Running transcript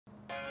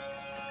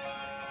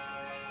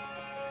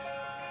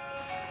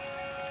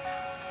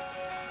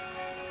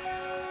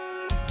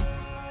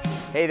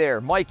Hey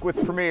there, Mike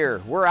with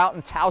Premier. We're out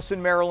in Towson,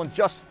 Maryland,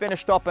 just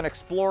finished up an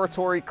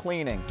exploratory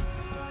cleaning.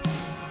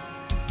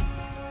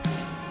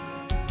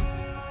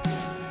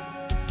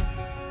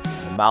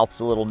 The mouth's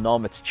a little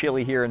numb, it's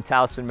chilly here in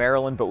Towson,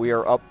 Maryland, but we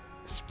are up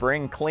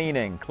spring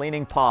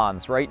cleaning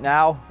ponds. Right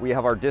now, we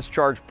have our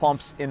discharge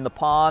pumps in the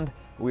pond.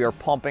 We are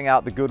pumping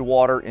out the good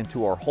water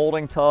into our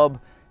holding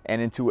tub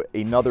and into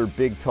another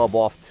big tub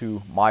off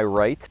to my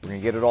right. We're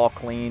gonna get it all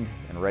cleaned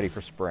and ready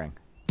for spring.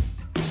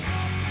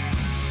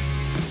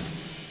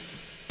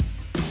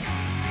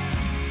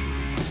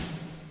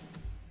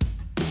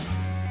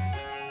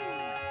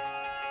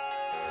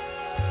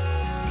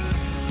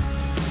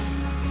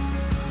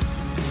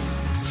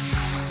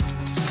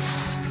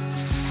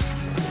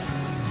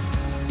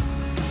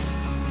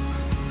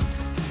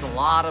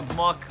 A lot of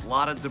muck, a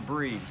lot of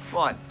debris,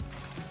 but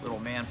little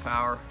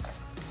manpower,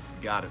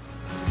 got it.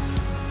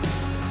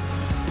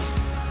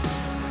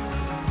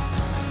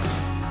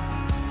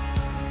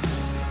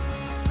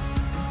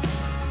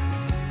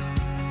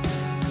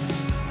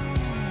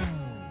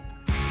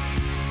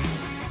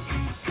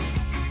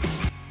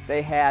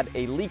 They had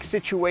a leak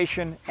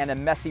situation and a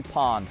messy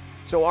pond.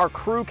 So our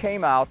crew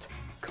came out,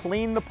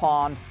 cleaned the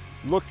pond,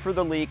 looked for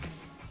the leak.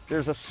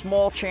 There's a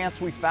small chance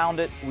we found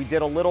it. We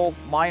did a little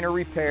minor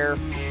repair.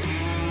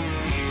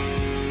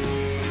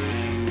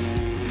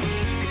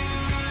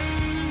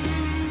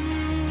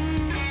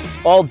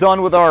 All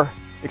done with our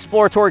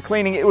exploratory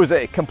cleaning. It was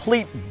a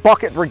complete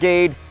bucket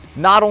brigade.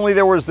 Not only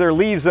was there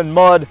leaves and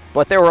mud,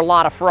 but there were a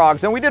lot of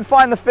frogs, and we did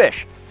find the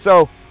fish.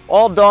 So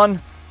all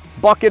done,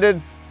 bucketed,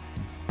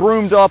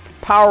 broomed up,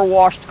 power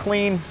washed,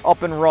 clean,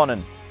 up and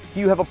running. If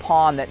you have a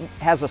pond that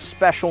has a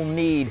special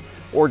need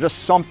or just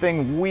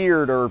something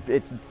weird or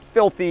it's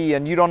filthy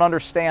and you don't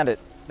understand it,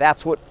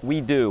 that's what we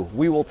do.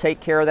 We will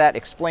take care of that,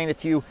 explain it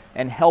to you,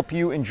 and help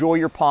you enjoy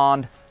your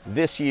pond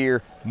this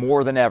year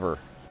more than ever.